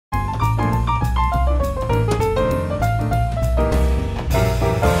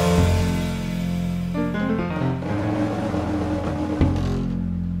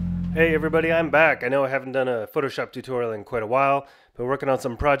Hey everybody, I'm back. I know I haven't done a Photoshop tutorial in quite a while. Been working on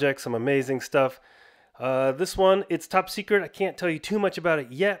some projects, some amazing stuff. This one, it's top secret. I can't tell you too much about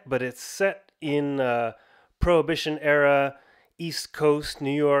it yet, but it's set in Prohibition era, East Coast,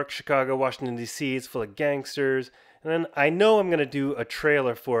 New York, Chicago, Washington, D.C. It's full of gangsters. And then I know I'm going to do a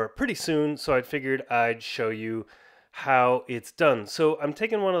trailer for it pretty soon, so I figured I'd show you how it's done. So I'm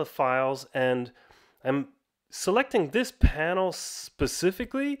taking one of the files and I'm selecting this panel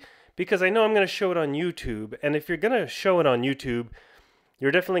specifically because I know I'm going to show it on YouTube. And if you're going to show it on YouTube,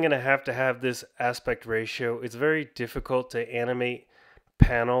 you're definitely going to have this aspect ratio. It's very difficult to animate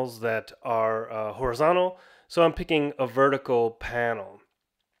panels that are horizontal. So I'm picking a vertical panel,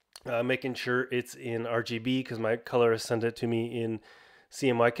 making sure it's in RGB because my colorist sent it to me in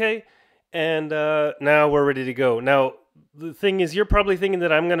CMYK. And now we're ready to go. Now, the thing is, you're probably thinking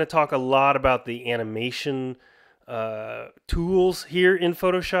that I'm going to talk a lot about the animation tools here in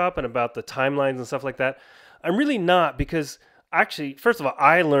Photoshop and about the timelines and stuff like that. I'm really not, because actually, first of all,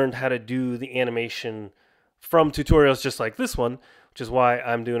 I learned how to do the animation from tutorials just like this one, which is why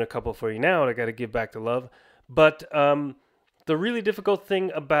I'm doing a couple for you now, and I got to give back the love. But the really difficult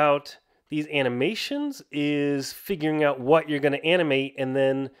thing about these animations is figuring out what you're going to animate and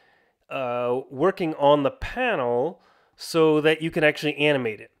then working on the panel so that you can actually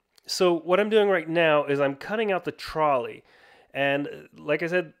animate it. So what I'm doing right now is I'm cutting out the trolley. And like I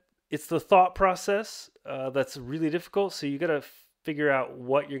said, it's the thought process that's really difficult. So you got to figure out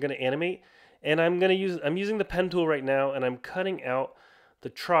what you're going to animate. And I'm using the pen tool right now, and I'm cutting out the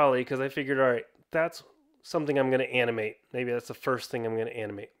trolley because I figured, all right, that's something I'm going to animate. Maybe that's the first thing I'm going to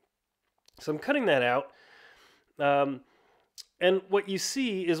animate. So I'm cutting that out. And what you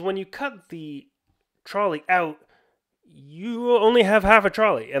see is when you cut the trolley out, you only have half a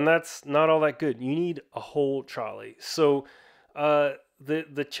trolley, and that's not all that good. You need a whole trolley. So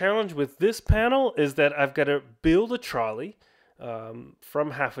the challenge with this panel is that I've got to build a trolley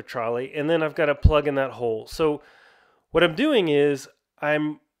from half a trolley, and then I've got to plug in that hole. So what I'm doing is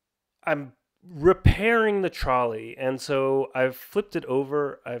I'm repairing the trolley, and so I've flipped it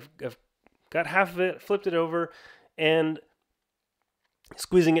over. I've got half of it, flipped it over, and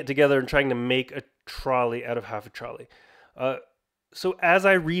squeezing it together and trying to make a trolley out of half a trolley. So as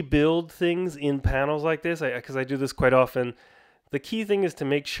I rebuild things in panels like this, because I do this quite often, the key thing is to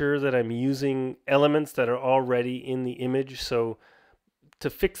make sure that I'm using elements that are already in the image. So to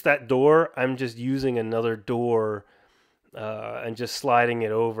fix that door, I'm just using another door and just sliding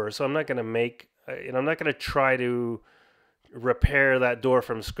it over. So I'm not going to make, I'm not going to try to repair that door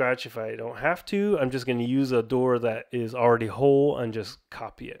from scratch if I don't have to. I'm just going to use a door that is already whole and just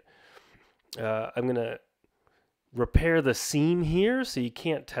copy it. I'm going to repair the seam here so you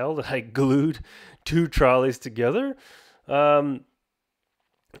can't tell that I glued two trolleys together. And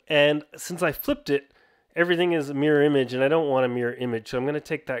since I flipped it, everything is a mirror image, and I don't want a mirror image. So I'm going to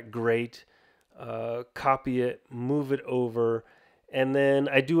take that grate, copy it, move it over, and then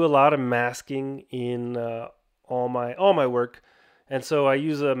I do a lot of masking in all my work. And so I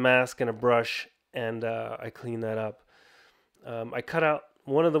use a mask and a brush, and I clean that up. I cut out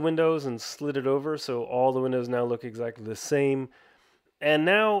one of the windows and slid it over, so all the windows now look exactly the same. And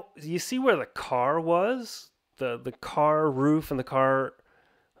now you see where the car was, the car roof and the car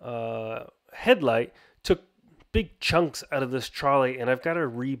headlight took big chunks out of this trolley, and I've got to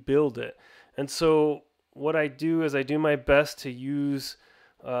rebuild it. And so what I do is I do my best to use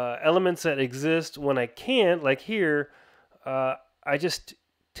elements that exist. When I can't, like here, I just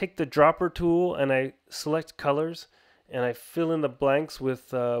take the dropper tool and I select colors, and I fill in the blanks with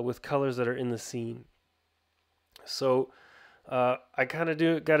colors that are in the scene. So I kind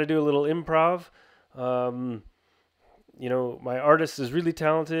of got to do a little improv. You know, my artist is really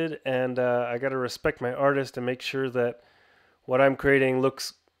talented, and I got to respect my artist and make sure that what I'm creating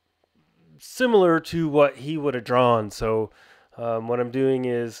looks similar to what he would have drawn. So what I'm doing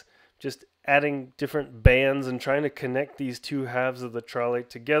is just adding different bands and trying to connect these two halves of the trolley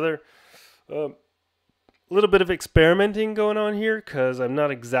together. A little bit of experimenting going on here because I'm not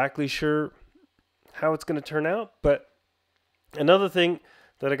exactly sure how it's going to turn out. But another thing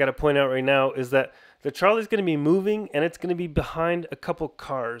that I got to point out right now is that the trolley is going to be moving, and it's going to be behind a couple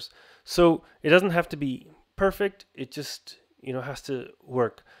cars. So it doesn't have to be perfect. It just, has to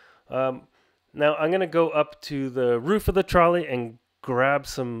work. Now I'm going to go up to the roof of the trolley and grab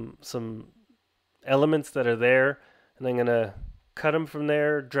some elements that are there, and I'm going to cut them from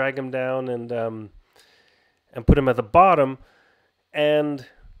there, drag them down, and put them at the bottom, and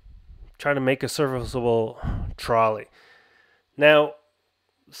try to make a serviceable trolley. Now,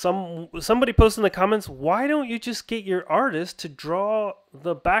 somebody posted in the comments, why don't you just get your artist to draw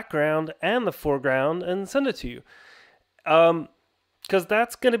the background and the foreground and send it to you? Because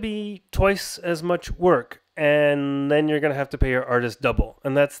that's going to be twice as much work, and then you're going to have to pay your artist double.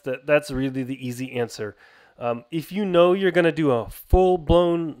 And that's really the easy answer. If you know you're going to do a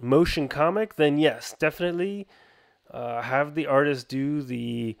full-blown motion comic, then yes, definitely have the artist do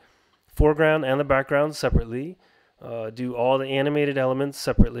the foreground and the background separately. Do all the animated elements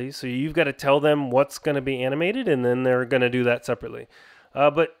separately. So you've got to tell them what's going to be animated, and then they're going to do that separately.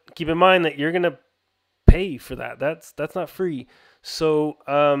 But keep in mind that you're going to pay for that. That's not free. So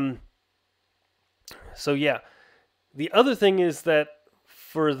yeah. The other thing is that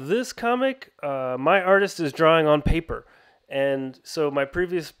for this comic, my artist is drawing on paper, and so my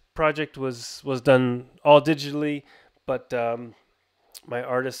previous project was done all digitally, but my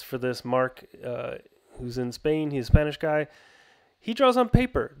artist for this, Mark, who's in Spain, he's a Spanish guy, he draws on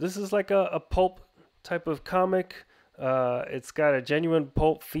paper. This is like a pulp type of comic. It's got a genuine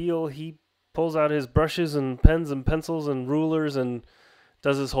pulp feel. He pulls out his brushes and pens and pencils and rulers and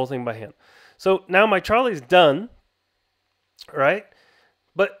does this whole thing by hand. So now my trolley's done, right?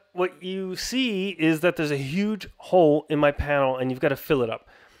 But what you see is that there's a huge hole in my panel, and you've got to fill it up.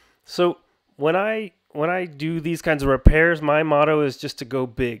 So when I do these kinds of repairs, my motto is just to go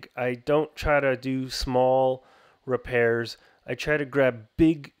big. I don't try to do small repairs. I try to grab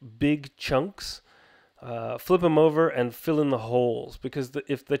big chunks, flip them over, and fill in the holes. Because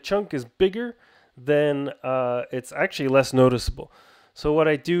if the chunk is bigger, then it's actually less noticeable. So what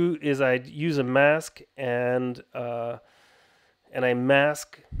I do is I use a mask, and I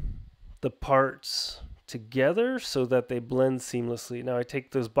mask the parts together so that they blend seamlessly. Now I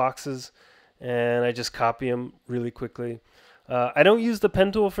take those boxes and I just copy them really quickly. I don't use the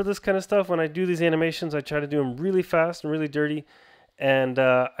pen tool for this kind of stuff. When I do these animations, I try to do them really fast and really dirty, and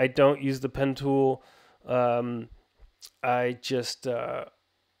I don't use the pen tool. I just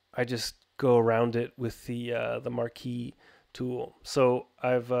go around it with the marquee tool. So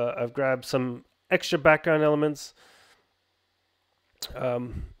I've grabbed some extra background elements,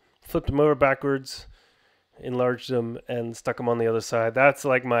 flipped them over backwards, enlarged them, and stuck them on the other side. That's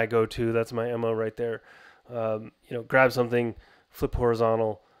like my go-to. That's my MO right there. Grab something, flip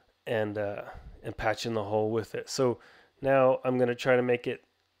horizontal, and patch in the hole with it. So now I'm gonna try to make it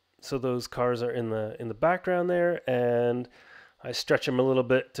so those cars are in the background there, and I stretch them a little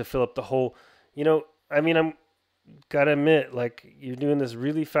bit to fill up the hole. I'm gotta admit, like, you're doing this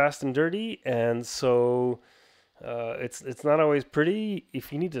really fast and dirty, and so it's not always pretty.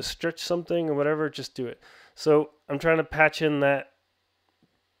 If you need to stretch something or whatever, just do it. So I'm trying to patch in that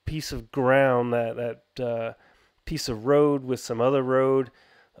piece of ground, that piece of road with some other road.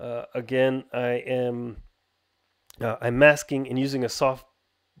 Again, I'm masking and using a soft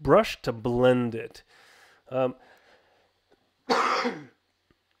brush to blend it.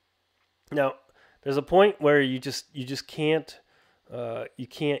 Now, there's a point where you just can't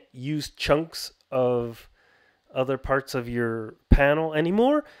use chunks of other parts of your panel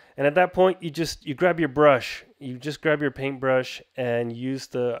anymore, and at that point you grab your brush, you just grab your paintbrush and use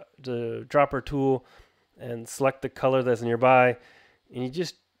the dropper tool and select the color that's nearby, and you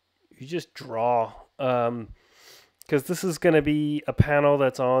just draw, because this is going to be a panel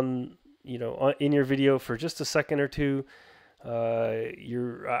that's in your video for just a second or two.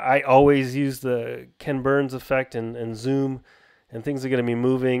 I always use the Ken Burns effect and zoom, and things are going to be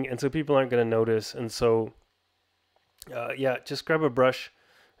moving, and so people aren't going to notice. And so just grab a brush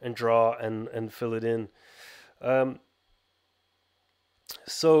and draw and fill it in.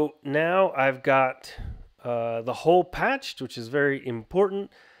 So now I've got the hole patched, which is very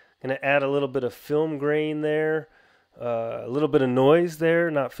important. I'm going to add a little bit of film grain there, a little bit of noise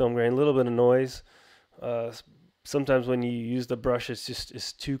there, not film grain, a little bit of noise. Sometimes when you use the brush,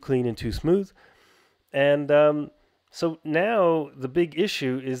 it's too clean and too smooth. And so now the big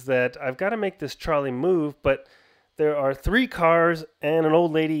issue is that I've got to make this trolley move, but there are 3 cars and an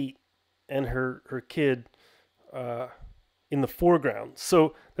old lady and her kid in the foreground.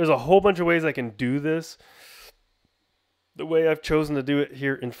 So there's a whole bunch of ways I can do this. The way I've chosen to do it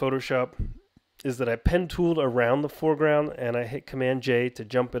here in Photoshop is that I pen tooled around the foreground, and I hit Command J to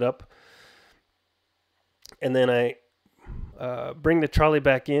jump it up. And then I bring the trolley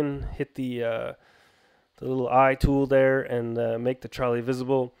back in, hit the little eye tool there, and make the trolley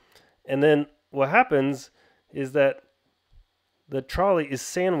visible. And then what happens is that the trolley is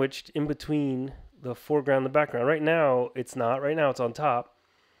sandwiched in between the foreground and the background. Right now, it's not. Right now, it's on top.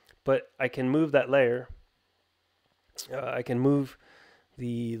 But I can move that layer. I can move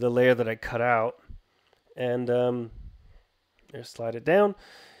the layer that I cut out. And There, slide it down,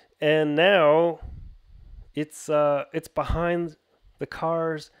 and now it's behind the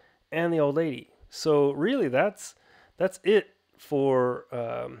cars and the old lady. So really, that's it for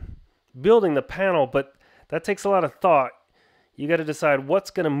building the panel. But that takes a lot of thought. You got to decide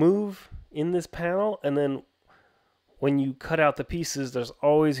what's going to move in this panel, and then when you cut out the pieces, there's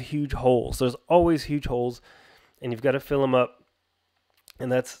always huge holes. There's always huge holes, and you've got to fill them up.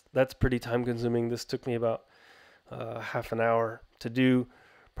 And that's pretty time consuming. This took me about half an hour to do.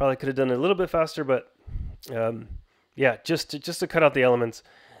 Probably could have done it a little bit faster, but yeah, just to cut out the elements.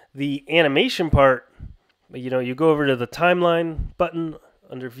 The animation part, you go over to the timeline button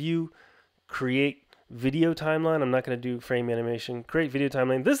under View, Create Video Timeline. I'm not going to do frame animation. Create Video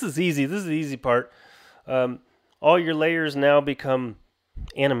Timeline. This is easy. This is the easy part. All your layers now become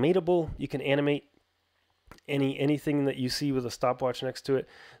animatable. You can animate anything that you see with a stopwatch next to it.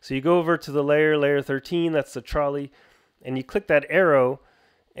 So you go over to the layer 13, that's the trolley, and you click that arrow,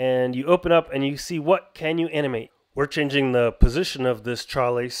 and you open up and you see what can you animate. We're changing the position of this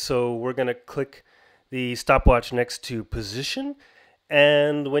trolley, so we're going to click the stopwatch next to position,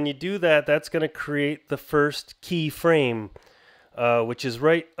 and when you do that, that's going to create the first keyframe, which is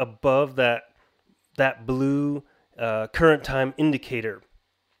right above that blue current time indicator.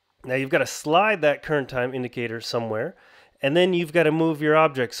 Now you've got to slide that current time indicator somewhere, and then you've got to move your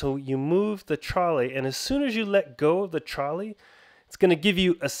object. So you move the trolley, and as soon as you let go of the trolley, it's going to give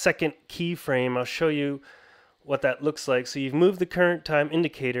you a second keyframe. I'll show you what that looks like. So you've moved the current time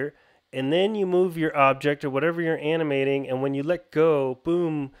indicator, and then you move your object or whatever you're animating, and when you let go,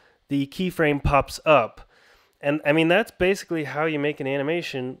 boom, the keyframe pops up. And I mean, that's basically how you make an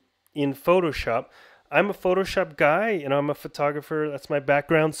animation in Photoshop. I'm a Photoshop guy, I'm a photographer. That's my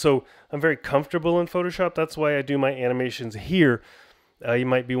background, so I'm very comfortable in Photoshop. That's why I do my animations here. You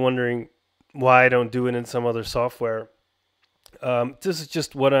might be wondering why I don't do it in some other software. This is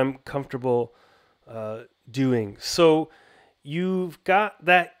just what I'm comfortable doing. So you've got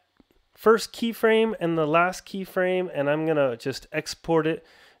that first keyframe and the last keyframe, and I'm gonna just export it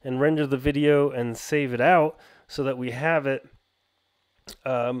and render the video and save it out so that we have it.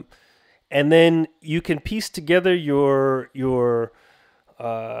 And then you can piece together your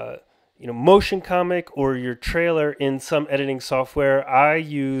motion comic or your trailer in some editing software. I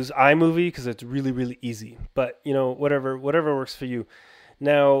use iMovie because it's really easy. But whatever works for you.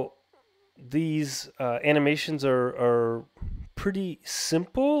 Now these animations are pretty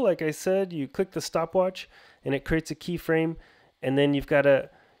simple. Like I said, you click the stopwatch and it creates a keyframe, and then you've got to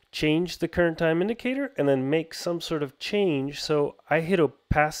change the current time indicator and then make some sort of change. So I hit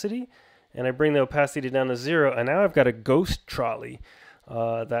opacity, and I bring the opacity down to 0, and now I've got a ghost trolley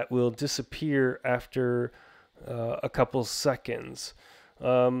that will disappear after a couple seconds.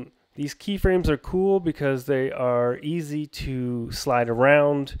 These keyframes are cool because they are easy to slide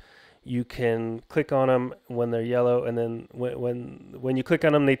around. You can click on them when they're yellow, and then when you click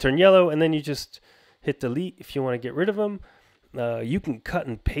on them, they turn yellow, and then you just hit delete if you want to get rid of them. You can cut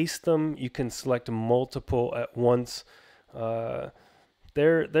and paste them. You can select multiple at once.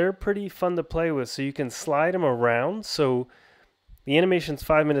 They're pretty fun to play with. So you can slide them around. So the animation's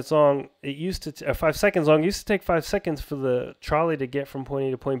 5 minutes long. It used to 5 seconds long. It used to take 5 seconds for the trolley to get from point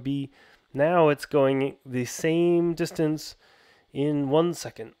A to point B. Now it's going the same distance in 1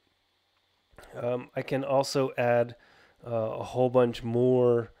 second. I can also add a whole bunch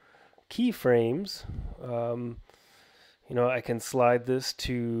more keyframes. I can slide this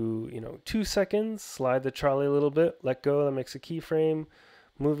to 2 seconds, slide the trolley a little bit, let go, that makes a keyframe,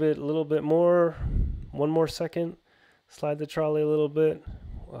 move it a little bit more, 1 more second, slide the trolley a little bit,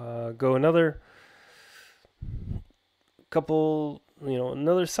 go another couple,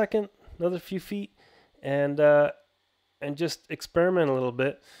 another second, another few feet, and just experiment a little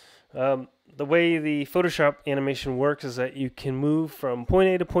bit. The way the Photoshop animation works is that you can move from point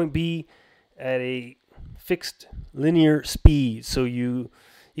A to point B at a fixed linear speed, so you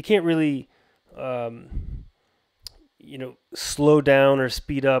can't really slow down or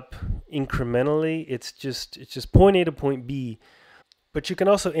speed up incrementally. It's just point A to point B. But you can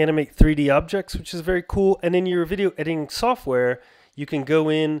also animate 3D objects, which is very cool. And in your video editing software, you can go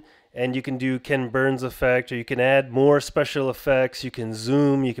in and you can do Ken Burns effect, or you can add more special effects. You can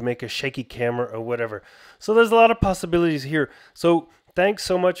zoom, you can make a shaky camera or whatever. So there's a lot of possibilities here. So thanks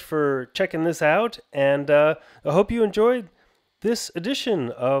so much for checking this out, and I hope you enjoyed this edition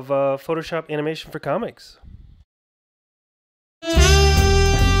of Photoshop Animation for Comics.